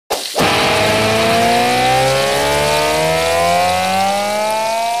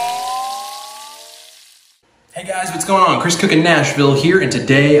Guys, what's going on? Chris Cook in Nashville here, and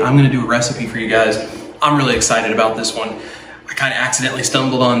today I'm going to do a recipe for you guys. I'm really excited about this one. I kind of accidentally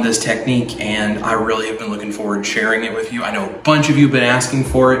stumbled on this technique, and I really have been looking forward to sharing it with you. I know a bunch of you have been asking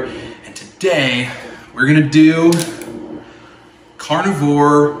for it, and today we're going to do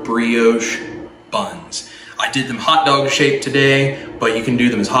carnivore brioche buns. I did them hot dog shape today, but you can do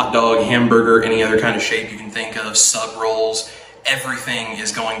them as hot dog, hamburger, any other kind of shape you can think of, sub rolls. Everything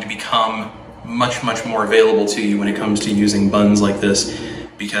is going to become much more available to you when it comes to using buns like this,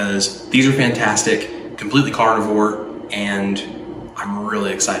 because these are fantastic, completely carnivore, and I'm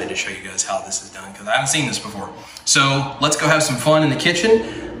really excited to show you guys how this is done because I haven't seen this before. So let's go have some fun in the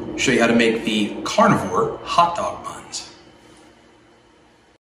kitchen, show you how to make the carnivore hot dog buns.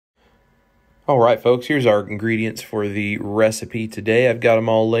 All right, folks, here's our ingredients for the recipe today. I've got them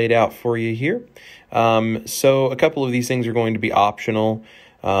all laid out for you here. So a couple of these things are going to be optional.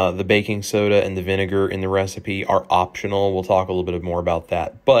 The baking soda and the vinegar in the recipe are optional. We'll talk a little bit more about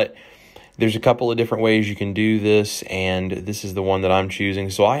that. But there's a couple of different ways you can do this, and this is the one that I'm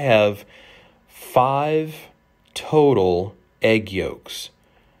choosing. So I have 5 total egg yolks,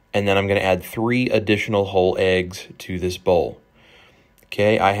 and then I'm going to add 3 additional whole eggs to this bowl.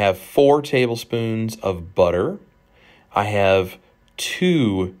 Okay, I have 4 tablespoons of butter. I have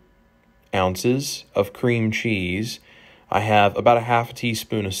 2 ounces of cream cheese. I have about a half a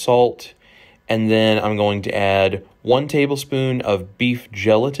teaspoon of salt, and then I'm going to add 1 tablespoon of beef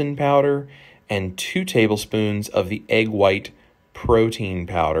gelatin powder and 2 tablespoons of the egg white protein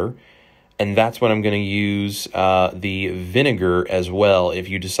powder. And that's when I'm going to use the vinegar as well. If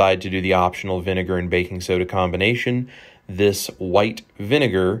you decide to do the optional vinegar and baking soda combination, this white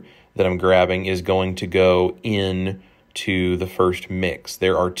vinegar that I'm grabbing is going to go in to the first mix.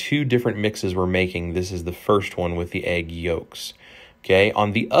 There are 2 different mixes we're making. This is the first one with the egg yolks. Okay,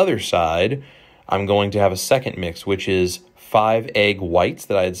 on the other side, I'm going to have a second mix, which is 5 egg whites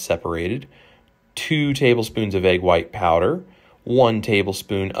that I had separated, 2 tablespoons of egg white powder, 1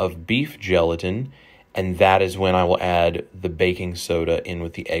 tablespoon of beef gelatin, and that is when I will add the baking soda in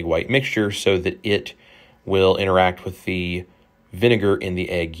with the egg white mixture so that it will interact with the vinegar in the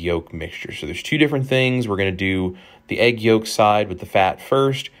egg yolk mixture. So there's 2 different things. We're going to do the egg yolk side with the fat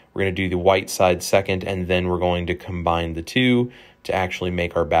first. We're going to do the white side second, and then we're going to combine the 2 to actually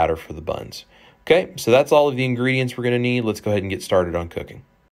make our batter for the buns. Okay, so that's all of the ingredients we're going to need. Let's go ahead and get started on cooking.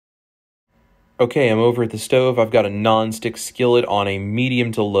 Okay, I'm over at the stove. I've got a non-stick skillet on a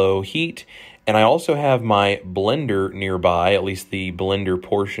medium to low heat, and I also have my blender nearby, at least the blender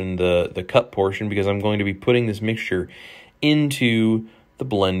portion, the cup portion, because I'm going to be putting this mixture into the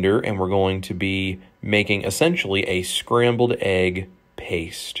blender, and we're going to be making essentially a scrambled egg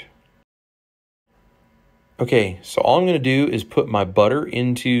paste. Okay, so all I'm going to do is put my butter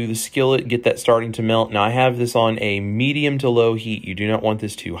into the skillet, get that starting to melt. Now I have this on a medium to low heat. You do not want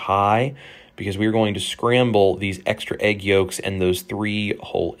this too high because we're going to scramble these extra egg yolks and those 3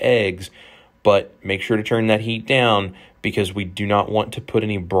 whole eggs, but make sure to turn that heat down because we do not want to put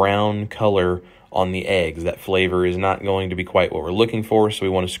any brown color on the eggs. That flavor is not going to be quite what we're looking for, so we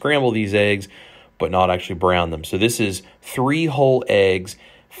want to scramble these eggs but not actually brown them. So this is 3 whole eggs,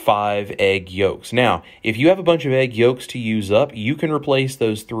 5 egg yolks. Now, if you have a bunch of egg yolks to use up, you can replace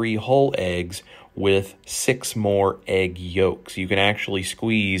those 3 whole eggs with 6 more egg yolks. You can actually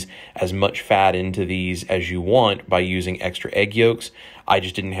squeeze as much fat into these as you want by using extra egg yolks. I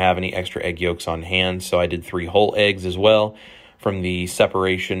just didn't have any extra egg yolks on hand, so I did 3 whole eggs as well. From the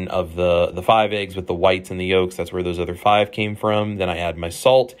separation of the 5 eggs with the whites and the yolks, that's where those other 5 came from. Then I add my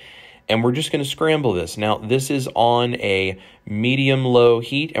salt, and we're just going to scramble this. Now, this is on a medium-low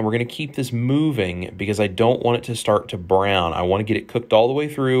heat, and we're going to keep this moving because I don't want it to start to brown. I want to get it cooked all the way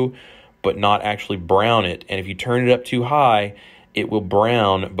through, but not actually brown it. And if you turn it up too high, it will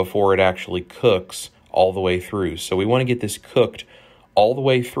brown before it actually cooks all the way through. So we want to get this cooked all the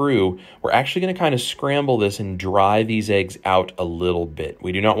way through. We're actually going to kind of scramble this and dry these eggs out a little bit.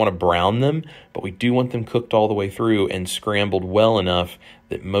 We do not want to brown them, but we do want them cooked all the way through and scrambled well enough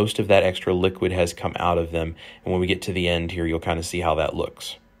that most of that extra liquid has come out of them. And when we get to the end here, you'll kind of see how that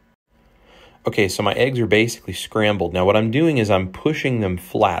looks. Okay, so my eggs are basically scrambled. Now what I'm doing is I'm pushing them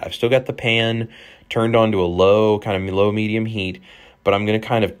flat. I've still got the pan turned on to a low, kind of low-medium heat, but I'm going to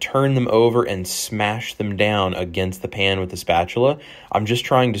kind of turn them over and smash them down against the pan with the spatula. I'm just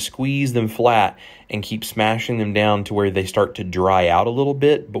trying to squeeze them flat and keep smashing them down to where they start to dry out a little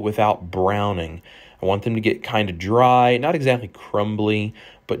bit, but without browning. I want them to get kind of dry, not exactly crumbly,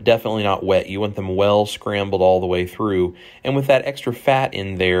 but definitely not wet. You want them well scrambled all the way through. And with that extra fat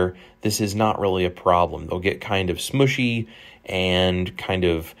in there, this is not really a problem. They'll get kind of smushy and kind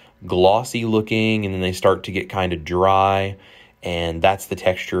of glossy looking, and then they start to get kind of dry, and that's the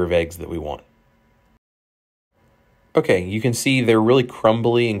texture of eggs that we want. Okay, you can see they're really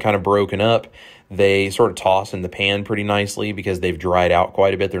crumbly and kind of broken up. They sort of toss in the pan pretty nicely because they've dried out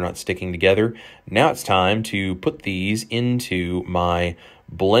quite a bit. They're not sticking together. Now it's time to put these into my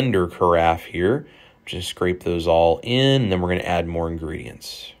blender carafe here. Just scrape those all in, and then we're going to add more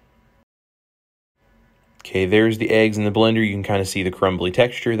ingredients. Okay, there's the eggs in the blender. You can kind of see the crumbly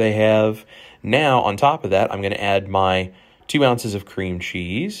texture they have. Now, on top of that, I'm going to add my 2 ounces of cream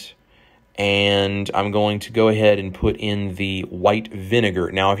cheese. And I'm going to go ahead and put in the white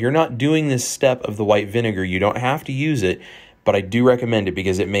vinegar. Now, if you're not doing this step of the white vinegar, you don't have to use it, but I do recommend it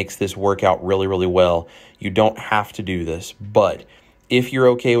because it makes this work out really, really well. You don't have to do this, but if you're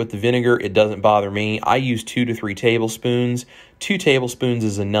okay with the vinegar, it doesn't bother me. I use 2 to 3 tablespoons. 2 tablespoons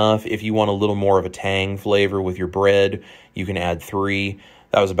is enough. If you want a little more of a tang flavor with your bread, you can add 3.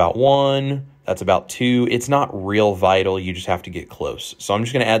 That was about 1. That's about 2. It's not real vital. You just have to get close. So I'm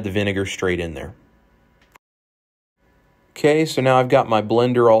just going to add the vinegar straight in there. Okay, so now I've got my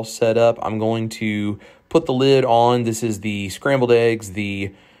blender all set up. I'm going to put the lid on. This is the scrambled eggs,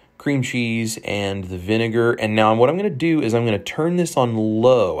 the cream cheese, and the vinegar. And now what I'm going to do is I'm going to turn this on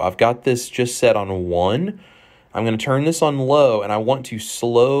low. I've got this just set on 1. I'm going to turn this on low, and I want to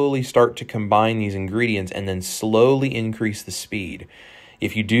slowly start to combine these ingredients and then slowly increase the speed.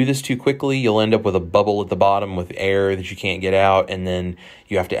 If you do this too quickly, you'll end up with a bubble at the bottom with air that you can't get out, and then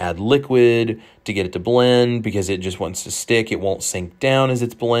you have to add liquid to get it to blend because it just wants to stick. It won't sink down as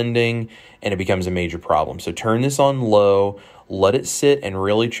it's blending, and it becomes a major problem. So turn this on low, let it sit and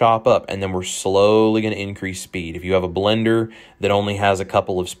really chop up, and then we're slowly going to increase speed. If you have a blender that only has a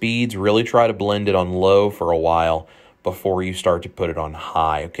couple of speeds, really try to blend it on low for a while before you start to put it on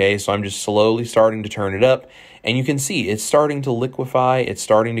high, okay? So I'm just slowly starting to turn it up, and you can see it's starting to liquefy, it's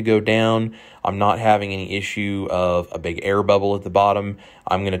starting to go down. I'm not having any issue of a big air bubble at the bottom.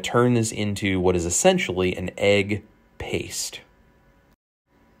 I'm going to turn this into what is essentially an egg paste.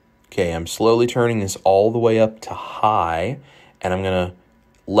 Okay, I'm slowly turning this all the way up to high, and I'm going to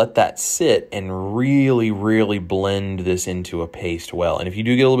let that sit and really, really blend this into a paste well. And if you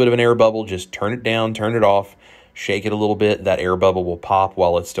do get a little bit of an air bubble, just turn it down, turn it off, shake it a little bit. That air bubble will pop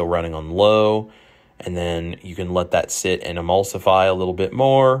while it's still running on low. And then you can let that sit and emulsify a little bit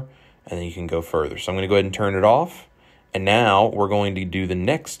more, and then you can go further. So I'm going to go ahead and turn it off. And now we're going to do the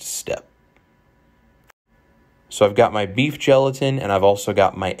next step. So I've got my beef gelatin, and I've also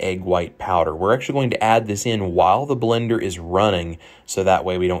got my egg white powder. We're actually going to add this in while the blender is running, so that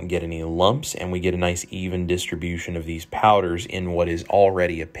way we don't get any lumps, and we get a nice even distribution of these powders in what is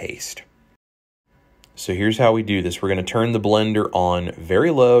already a paste. So here's how we do this. We're going to turn the blender on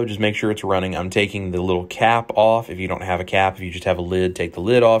very low. Just make sure it's running. I'm taking the little cap off. If you don't have a cap, if you just have a lid, take the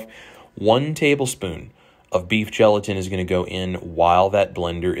lid off. 1 tablespoon of beef gelatin is going to go in while that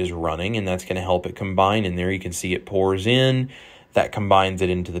blender is running, and that's going to help it combine in there. You can see it pours in. That combines it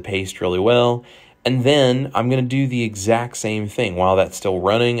into the paste really well. And then I'm going to do the exact same thing. While that's still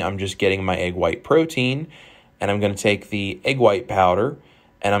running, I'm just getting my egg white protein, and I'm going to take the egg white powder,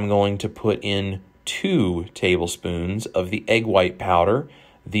 and I'm going to put in 2 tablespoons of the egg white powder,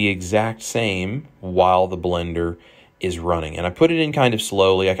 the exact same while the blender is running. And I put it in kind of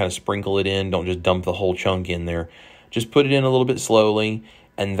slowly. I kind of sprinkle it in. Don't just dump the whole chunk in there. Just put it in a little bit slowly,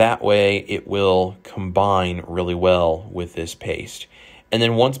 and that way it will combine really well with this paste. And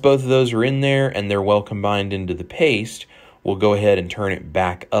then once both of those are in there and they're well combined into the paste, we'll go ahead and turn it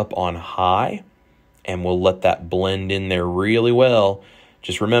back up on high, and we'll let that blend in there really well.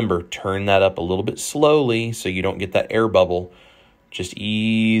 Just remember, turn that up a little bit slowly so you don't get that air bubble. Just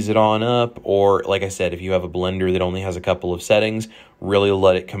ease it on up, or like I said, if you have a blender that only has a couple of settings, really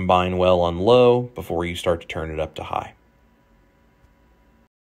let it combine well on low before you start to turn it up to high.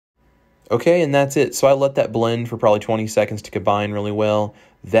 Okay, and that's it. So I let that blend for probably 20 seconds to combine really well.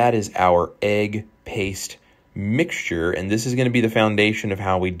 That is our egg paste mixture, and this is going to be the foundation of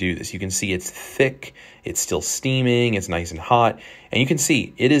how we do this. You can see it's thick, it's still steaming, it's nice and hot, and you can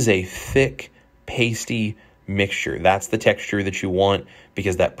see it is a thick, pasty mixture. That's the texture that you want,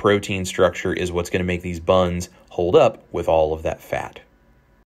 because that protein structure is what's going to make these buns hold up with all of that fat.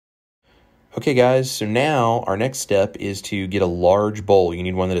 Okay guys, so now our next step is to get a large bowl. You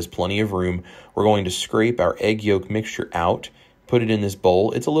need one that has plenty of room. We're going to scrape our egg yolk mixture out, put it in this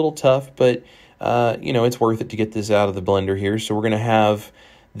bowl. It's a little tough, but you know, it's worth it to get this out of the blender here. So we're going to have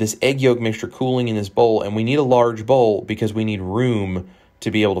this egg yolk mixture cooling in this bowl, and we need a large bowl because we need room to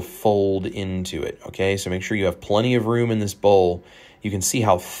be able to fold into it, okay? So make sure you have plenty of room in this bowl. You can see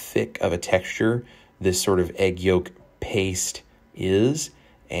how thick of a texture this sort of egg yolk paste is,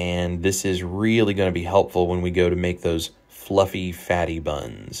 And this is really going to be helpful when we go to make those fluffy, fatty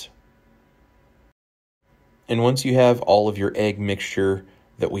buns. And once you have all of your egg mixture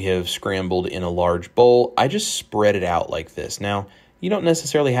that we have scrambled in a large bowl, I just spread it out like this. Now, you don't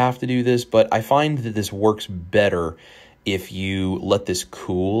necessarily have to do this, but I find that this works better if you let this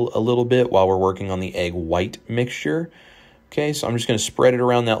cool a little bit while we're working on the egg white mixture. Okay, so I'm just going to spread it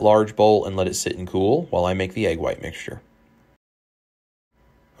around that large bowl and let it sit and cool while I make the egg white mixture.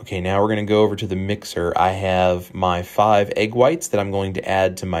 Okay, now we're going to go over to the mixer. I have my 5 egg whites that I'm going to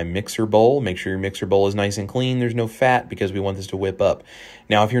add to my mixer bowl. Make sure your mixer bowl is nice and clean. There's no fat because we want this to whip up.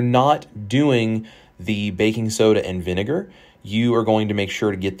 Now, if you're not doing the baking soda and vinegar, you are going to make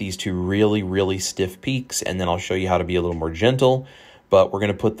sure to get these to really, really stiff peaks, and then I'll show you how to be a little more gentle. But we're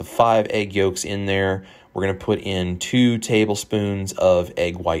going to put the 5 egg yolks in there. We're going to put in 2 tablespoons of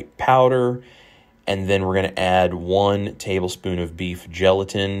egg white powder, and then we're going to add 1 tablespoon of beef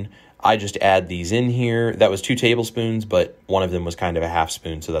gelatin. I just add these in here. That was 2 tablespoons, but one of them was kind of a half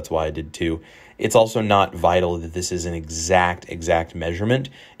spoon, so that's why I did 2. It's also not vital that this is an exact measurement.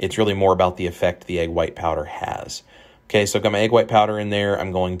 It's really more about the effect the egg white powder has. Okay, so I've got my egg white powder in there.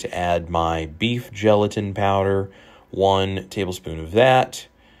 I'm going to add my beef gelatin powder, 1 tablespoon of that.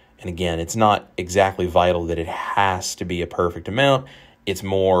 And again, it's not exactly vital that it has to be a perfect amount. It's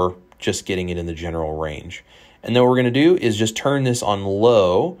more just getting it in the general range. And then what we're going to do is just turn this on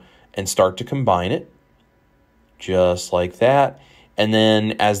low and start to combine it, just like that. And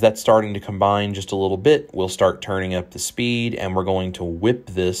then as that's starting to combine just a little bit, we'll start turning up the speed, and we're going to whip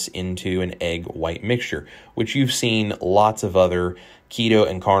this into an egg white mixture, which you've seen lots of other keto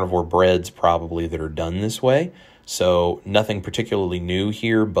and carnivore breads probably that are done this way. So nothing particularly new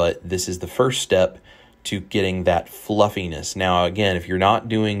here, but this is the first step to getting that fluffiness. Now, again, if you're not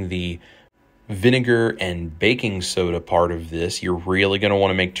doing the vinegar and baking soda part of this, you're really going to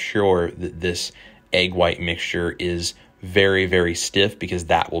want to make sure that this egg white mixture is very, very stiff, because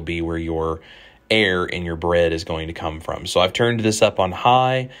that will be where your air in your bread is going to come from. So I've turned this up on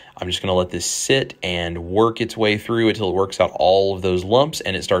high. I'm just going to let this sit and work its way through until it works out all of those lumps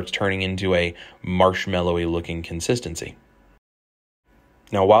and it starts turning into a marshmallowy looking consistency.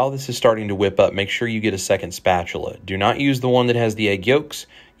 Now, while this is starting to whip up, make sure you get a second spatula. Do not use the one that has the egg yolks.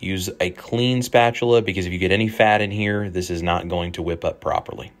 Use a clean spatula, because if you get any fat in here, this is not going to whip up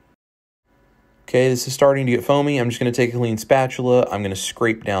properly. Okay, this is starting to get foamy. I'm just going to take a clean spatula. I'm going to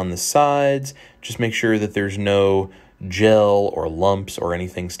scrape down the sides. Just make sure that there's no gel or lumps or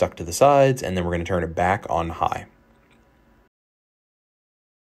anything stuck to the sides, and then we're going to turn it back on high.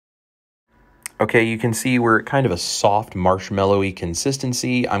 Okay, you can see we're kind of a soft marshmallowy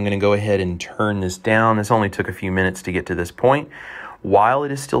consistency. I'm going to go ahead and turn this down. This only took a few minutes to get to this point. While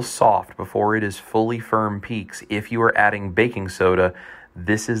it is still soft, before it is fully firm peaks, if you are adding baking soda,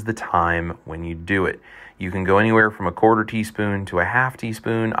 this is the time when you do it. You can go anywhere from a 1/4 teaspoon to a 1/2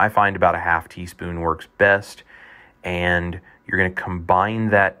 teaspoon. I find about a 1/2 teaspoon works best. And you're going to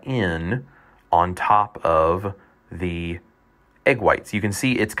combine that in on top of the egg whites. You can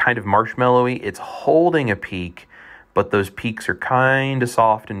see it's kind of marshmallowy. It's holding a peak, but those peaks are kind of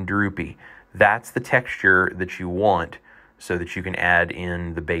soft and droopy. That's the texture that you want so that you can add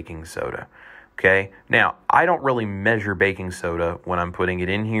in the baking soda. Okay, now I don't really measure baking soda when I'm putting it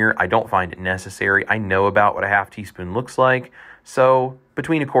in here. I don't find it necessary. I know about what a 1/2 teaspoon looks like. So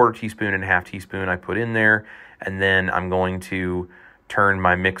between a 1/4 teaspoon and a 1/2 teaspoon, I put in there, and then I'm going to turn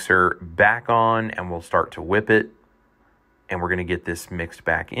my mixer back on and we'll start to whip it. And we're going to get this mixed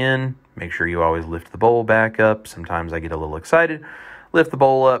back in. Make sure you always lift the bowl back up. Sometimes I get a little excited. Lift the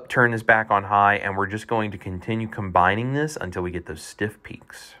bowl up, turn this back on high, and we're just going to continue combining this until we get those stiff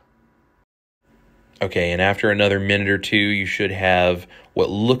peaks. Okay, and after another minute or two, you should have what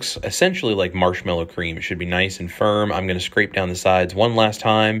looks essentially like marshmallow cream. It should be nice and firm. I'm going to scrape down the sides one last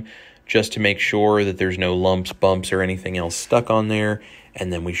time just to make sure that there's no lumps, bumps, or anything else stuck on there,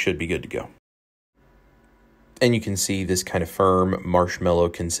 and then we should be good to go. And you can see this kind of firm marshmallow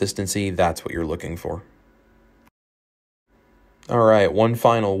consistency. That's what you're looking for. All right, one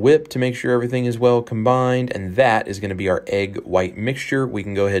final whip to make sure everything is well combined, and that is going to be our egg white mixture. We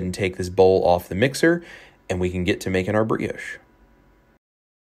can go ahead and take this bowl off the mixer, and we can get to making our brioche.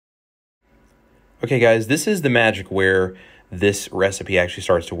 Okay, guys, this is the magic where this recipe actually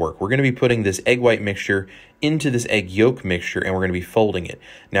starts to work. We're going to be putting this egg white mixture into this egg yolk mixture, and we're going to be folding it.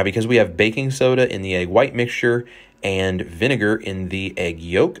 Now, because we have baking soda in the egg white mixture and vinegar in the egg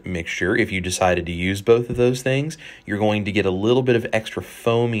yolk mixture, if you decided to use both of those things, you're going to get a little bit of extra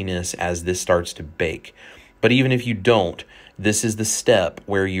foaminess as this starts to bake. But even if you don't, this is the step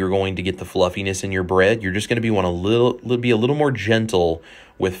where you're going to get the fluffiness in your bread. You're just going to be a little more gentle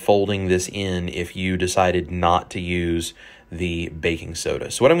with folding this in if you decided not to use the baking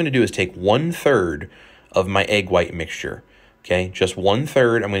soda. So what I'm going to do is take 1/3 of my egg white mixture, okay? Just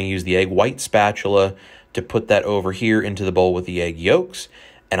 1/3. I'm going to use the egg white spatula to put that over here into the bowl with the egg yolks,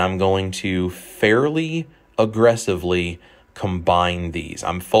 and I'm going to fairly aggressively combine these.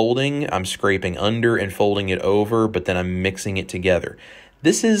 I'm scraping under and folding it over, but then I'm mixing it together.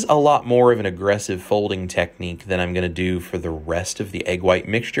 This is a lot more of an aggressive folding technique than I'm going to do for the rest of the egg white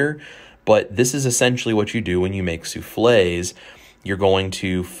mixture, but this is essentially what you do when you make soufflés. You're going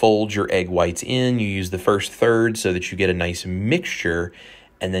to fold your egg whites in. You use the first third so that you get a nice mixture,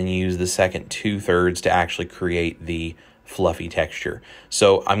 and then you use the second 2/3 to actually create the fluffy texture.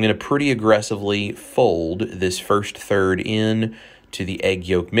 So I'm going to pretty aggressively fold this first third in to the egg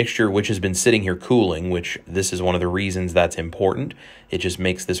yolk mixture, which has been sitting here cooling, which this is one of the reasons that's important. It just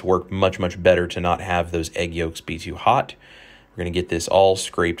makes this work much, much better to not have those egg yolks be too hot. We're going to get this all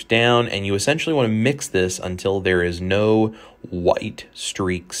scraped down, and you essentially want to mix this until there is no white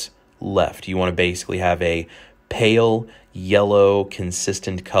streaks left. You want to basically have a pale yellow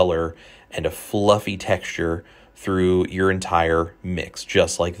consistent color and a fluffy texture through your entire mix,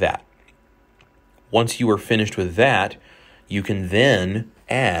 just like that. Once you are finished with that, you can then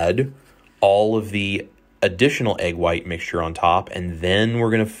add all of the additional egg white mixture on top, and then we're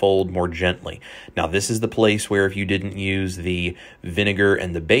going to fold more gently. Now, this is the place where if you didn't use the vinegar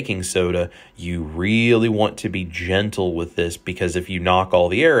and the baking soda, you really want to be gentle with this, because if you knock all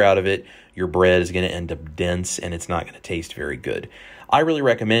the air out of it, your bread is going to end up dense and it's not going to taste very good. I really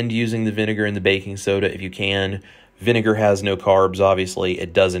recommend using the vinegar and the baking soda if you can. Vinegar has no carbs, obviously.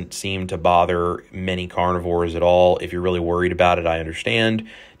 It doesn't seem to bother many carnivores at all. If you're really worried about it, I understand.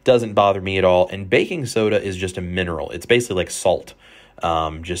 Doesn't bother me at all. And baking soda is just a mineral. It's basically like salt,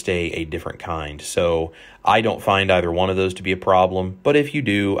 just a different kind. So I don't find either one of those to be a problem. But if you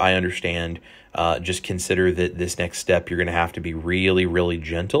do, I understand. Just consider that this next step, you're going to have to be really, really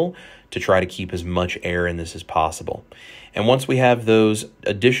gentle to try to keep as much air in this as possible. And once we have those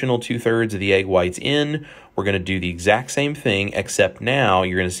additional 2/3 of the egg whites in, we're going to do the exact same thing, except now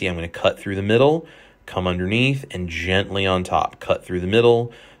you're going to see I'm going to cut through the middle, come underneath, and gently on top. Cut through the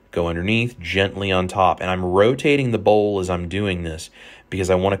middle, go underneath, gently on top. And I'm rotating the bowl as I'm doing this because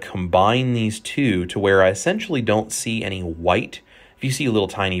I want to combine these two to where I essentially don't see any white. If you see little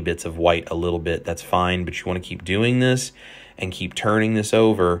tiny bits of white a little bit, that's fine, but you want to keep doing this and keep turning this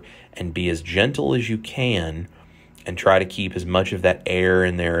over and be as gentle as you can and try to keep as much of that air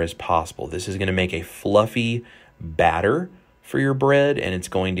in there as possible. This is going to make a fluffy batter for your bread, and it's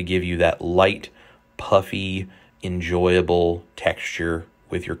going to give you that light, puffy, enjoyable texture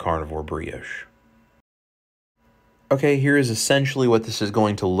with your carnivore brioche. Okay, here is essentially what this is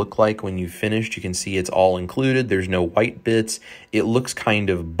going to look like when you've finished. You can see it's all included. There's no white bits. It looks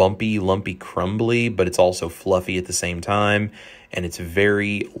kind of bumpy, lumpy, crumbly, but it's also fluffy at the same time, and it's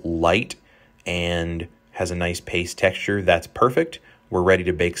very light and has a nice paste texture. That's perfect. We're ready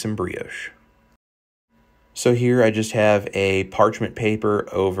to bake some brioche. So here I just have a parchment paper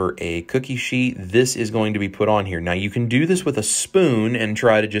over a cookie sheet. This is going to be put on here. Now you can do this with a spoon and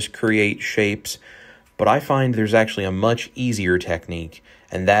try to just create shapes, but I find there's actually a much easier technique,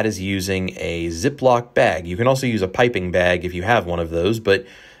 and that is using a Ziploc bag. You can also use a piping bag if you have one of those, but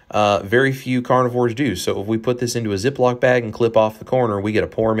very few carnivores do. So if we put this into a Ziploc bag and clip off the corner, we get a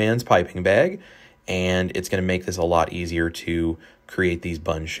poor man's piping bag, and it's going to make this a lot easier to create these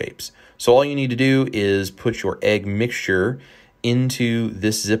bun shapes. So all you need to do is put your egg mixture into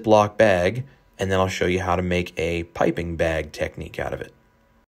this Ziploc bag, and then I'll show you how to make a piping bag technique out of it.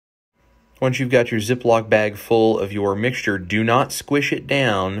 Once you've got your Ziploc bag full of your mixture, do not squish it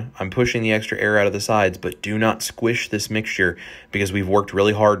down. I'm pushing the extra air out of the sides, but do not squish this mixture because we've worked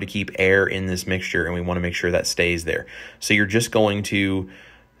really hard to keep air in this mixture, and we want to make sure that stays there. So you're just going to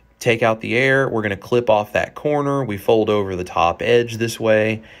take out the air. We're going to clip off that corner. We fold over the top edge this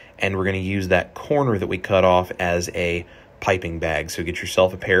way, and we're going to use that corner that we cut off as a piping bag. So get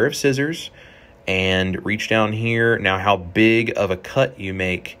yourself a pair of scissors and reach down here. Now, how big of a cut you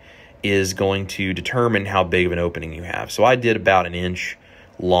make is going to determine how big of an opening you have. So I did about 1 inch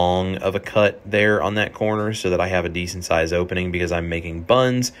long of a cut there on that corner so that I have a decent size opening because I'm making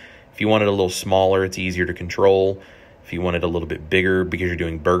buns. If you want it a little smaller, it's easier to control. If you want it a little bit bigger because you're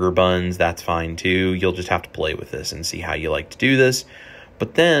doing burger buns, that's fine too. You'll just have to play with this and see how you like to do this.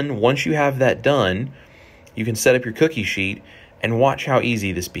 But then once you have that done, you can set up your cookie sheet and watch how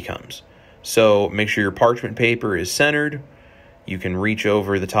easy this becomes. So make sure your parchment paper is centered. You can reach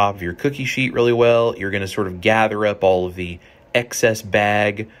over the top of your cookie sheet really well. You're going to sort of gather up all of the excess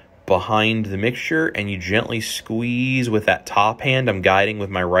bag behind the mixture, and you gently squeeze with that top hand. I'm guiding with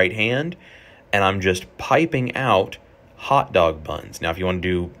my right hand, and I'm just piping out hot dog buns. Now, if you want to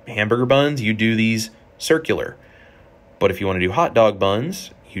do hamburger buns, you do these circular. But if you want to do hot dog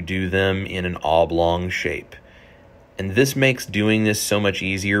buns, you do them in an oblong shape. And this makes doing this so much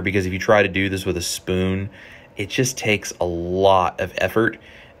easier, because if you try to do this with a spoon, it just takes a lot of effort,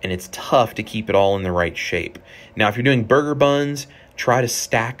 and it's tough to keep it all in the right shape. Now, if you're doing burger buns, try to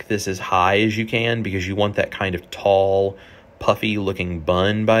stack this as high as you can, because you want that kind of tall, puffy looking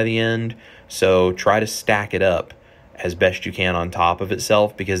bun by the end. So try to stack it up as best you can on top of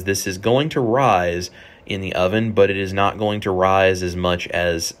itself, because this is going to rise in the oven, but it is not going to rise as much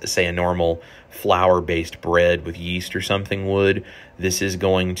as, say, a normal flour-based bread with yeast or something would. This is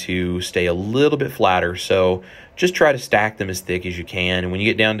going to stay a little bit flatter, so just try to stack them as thick as you can. And when you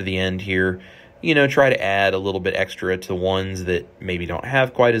get down to the end here, you know, try to add a little bit extra to ones that maybe don't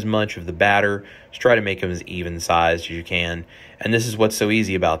have quite as much of the batter. Just try to make them as even sized as you can. And this is what's so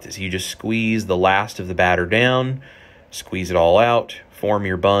easy about this. You just squeeze the last of the batter down, squeeze it all out, form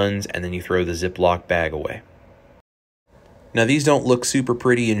your buns, and then you throw the Ziploc bag away. Now, these don't look super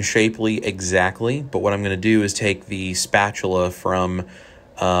pretty and shapely exactly, but what I'm going to do is take the spatula from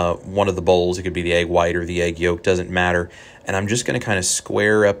one of the bowls. It could be the egg white or the egg yolk, doesn't matter. And I'm just going to kind of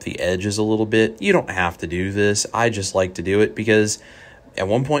square up the edges a little bit. You don't have to do this. I just like to do it because at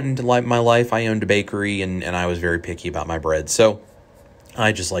one point in my life, I owned a bakery and I was very picky about my bread. So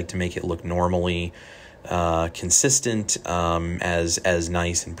I just like to make it look normally consistent, as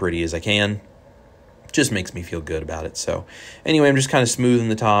nice and pretty as I can. Just makes me feel good about it. So anyway, I'm just kind of smoothing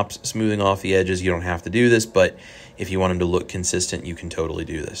the tops, smoothing off the edges. You don't have to do this, but if you want them to look consistent, you can totally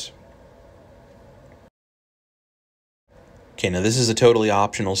do this. Okay, now this is a totally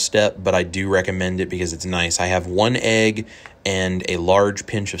optional step, but I do recommend it because it's nice. I have 1 egg and a large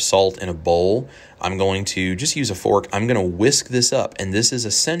pinch of salt in a bowl. I'm going to just use a fork. I'm going to whisk this up, and this is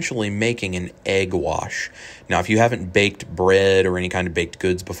essentially making an egg wash. Now, if you haven't baked bread or any kind of baked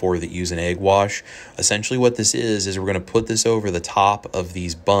goods before that use an egg wash, essentially what this is we're going to put this over the top of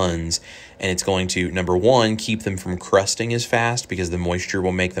these buns, and it's going to, number one, keep them from crusting as fast because the moisture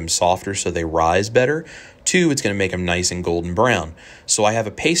will make them softer so they rise better. 2, it's going to make them nice and golden brown. So I have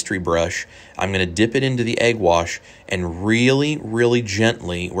a pastry brush. I'm going to dip it into the egg wash, and really, really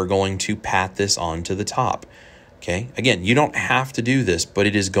gently, we're going to pat this onto the top. Okay, again, you don't have to do this, but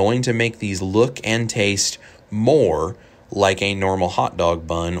it is going to make these look and taste more like a normal hot dog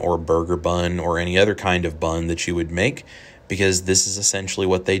bun or burger bun or any other kind of bun that you would make, because this is essentially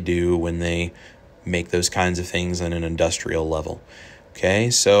what they do when they make those kinds of things on an industrial level. Okay,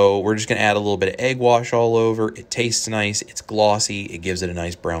 so we're just going to add a little bit of egg wash all over. It tastes nice. It's glossy. It gives it a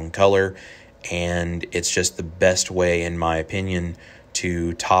nice brown color. And it's just the best way, in my opinion,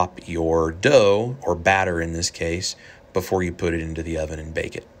 to top your dough, or batter in this case, before you put it into the oven and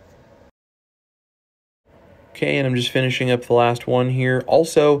bake it. Okay, and I'm just finishing up the last one here.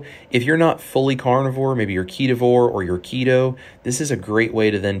 Also, if you're not fully carnivore, maybe you're ketovore or you're keto, this is a great way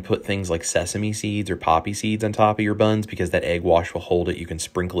to then put things like sesame seeds or poppy seeds on top of your buns, because that egg wash will hold it. You can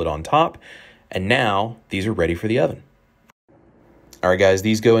sprinkle it on top. And now these are ready for the oven. All right, guys,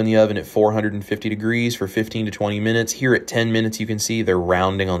 these go in the oven at 450 degrees for 15 to 20 minutes. Here at 10 minutes, you can see they're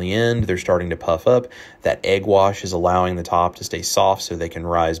rounding on the end. They're starting to puff up. That egg wash is allowing the top to stay soft so they can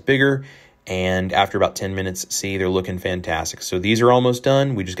rise bigger. And after about 10 minutes, see, they're looking fantastic. So these are almost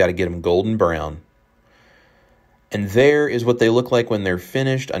done. We just got to get them golden brown. And there is what they look like when they're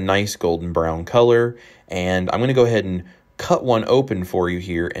finished, a nice golden brown color. And I'm going to go ahead and cut one open for you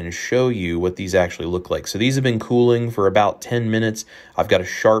here and show you what these actually look like. So these have been cooling for about 10 minutes. I've got a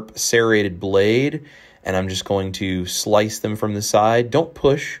sharp serrated blade, and I'm just going to slice them from the side. Don't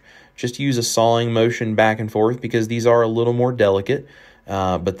push, just use a sawing motion back and forth, because these are a little more delicate.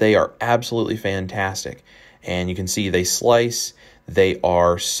 But they are absolutely fantastic. And you can see they slice, they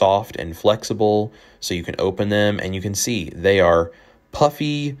are soft and flexible, so you can open them, and you can see they are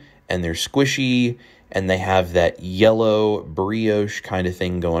puffy and they're squishy, and they have that yellow brioche kind of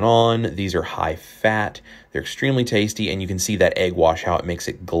thing going on. These are high fat, they're extremely tasty, and you can see that egg wash, how it makes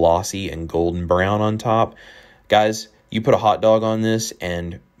it glossy and golden brown on top. Guys, you put a hot dog on this,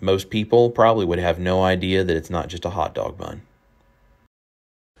 and most people probably would have no idea that it's not just a hot dog bun.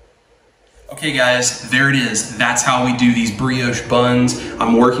 Okay guys, there it is. That's how we do these brioche buns.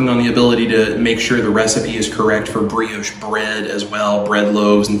 I'm working on the ability to make sure the recipe is correct for brioche bread as well, bread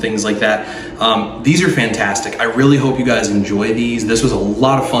loaves and things like that. These are fantastic. I really hope you guys enjoy these. This was a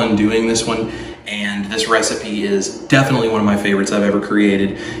lot of fun doing this one. and this recipe is definitely one of my favorites I've ever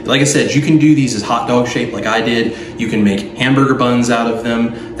created. Like I said, you can do these as hot dog shape like I did. You can make hamburger buns out of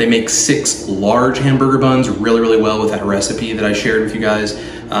them. They make 6 large hamburger buns really, really well with that recipe that I shared with you guys.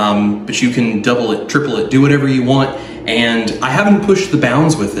 But you can double it, triple it, do whatever you want. And I haven't pushed the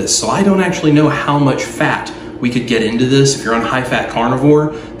bounds with this, so I don't actually know how much fat we could get into this. If you're on high-fat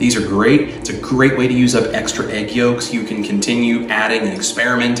carnivore, these are great. It's a great way to use up extra egg yolks. You can continue adding and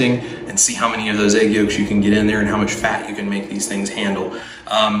experimenting and see how many of those egg yolks you can get in there and how much fat you can make these things handle.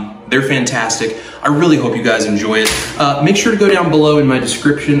 They're fantastic. I really hope you guys enjoy it. Make sure to go down below in my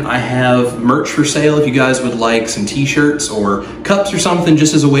description. I have merch for sale if you guys would like some t-shirts or cups or something,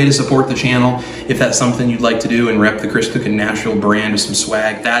 just as a way to support the channel. If that's something you'd like to do and rep the Chris Cookin' Nashville brand with some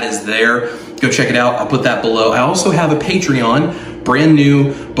swag, that is there. Go check it out. I'll put that below. I also have a Patreon, brand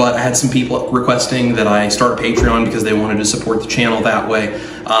new, but I had some people requesting that I start a Patreon because they wanted to support the channel that way.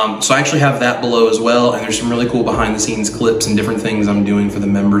 So I actually have that below as well, and there's some really cool behind the scenes clips and different things I'm doing for the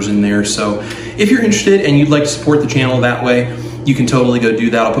members in there. So if you're interested and you'd like to support the channel that way, you can totally go do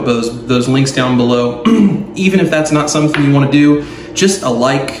that. I'll put those links down below. Even if that's not something you want to do, just a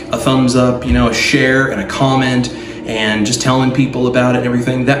like, a thumbs up, you know, a share and a comment, and just telling people about it and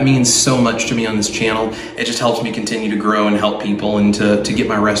everything, that means so much to me on this channel. It just helps me continue to grow and help people and to get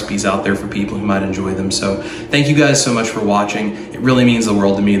my recipes out there for people who might enjoy them. So thank you guys so much for watching. It really means the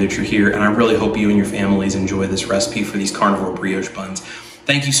world to me that you're here, and I really hope you and your families enjoy this recipe for these carnivore brioche buns.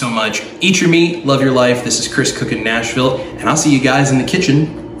 Thank you so much. Eat your meat, love your life. This is Chris Cookin' Nashville, and I'll see you guys in the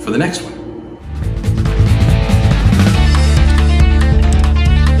kitchen for the next one.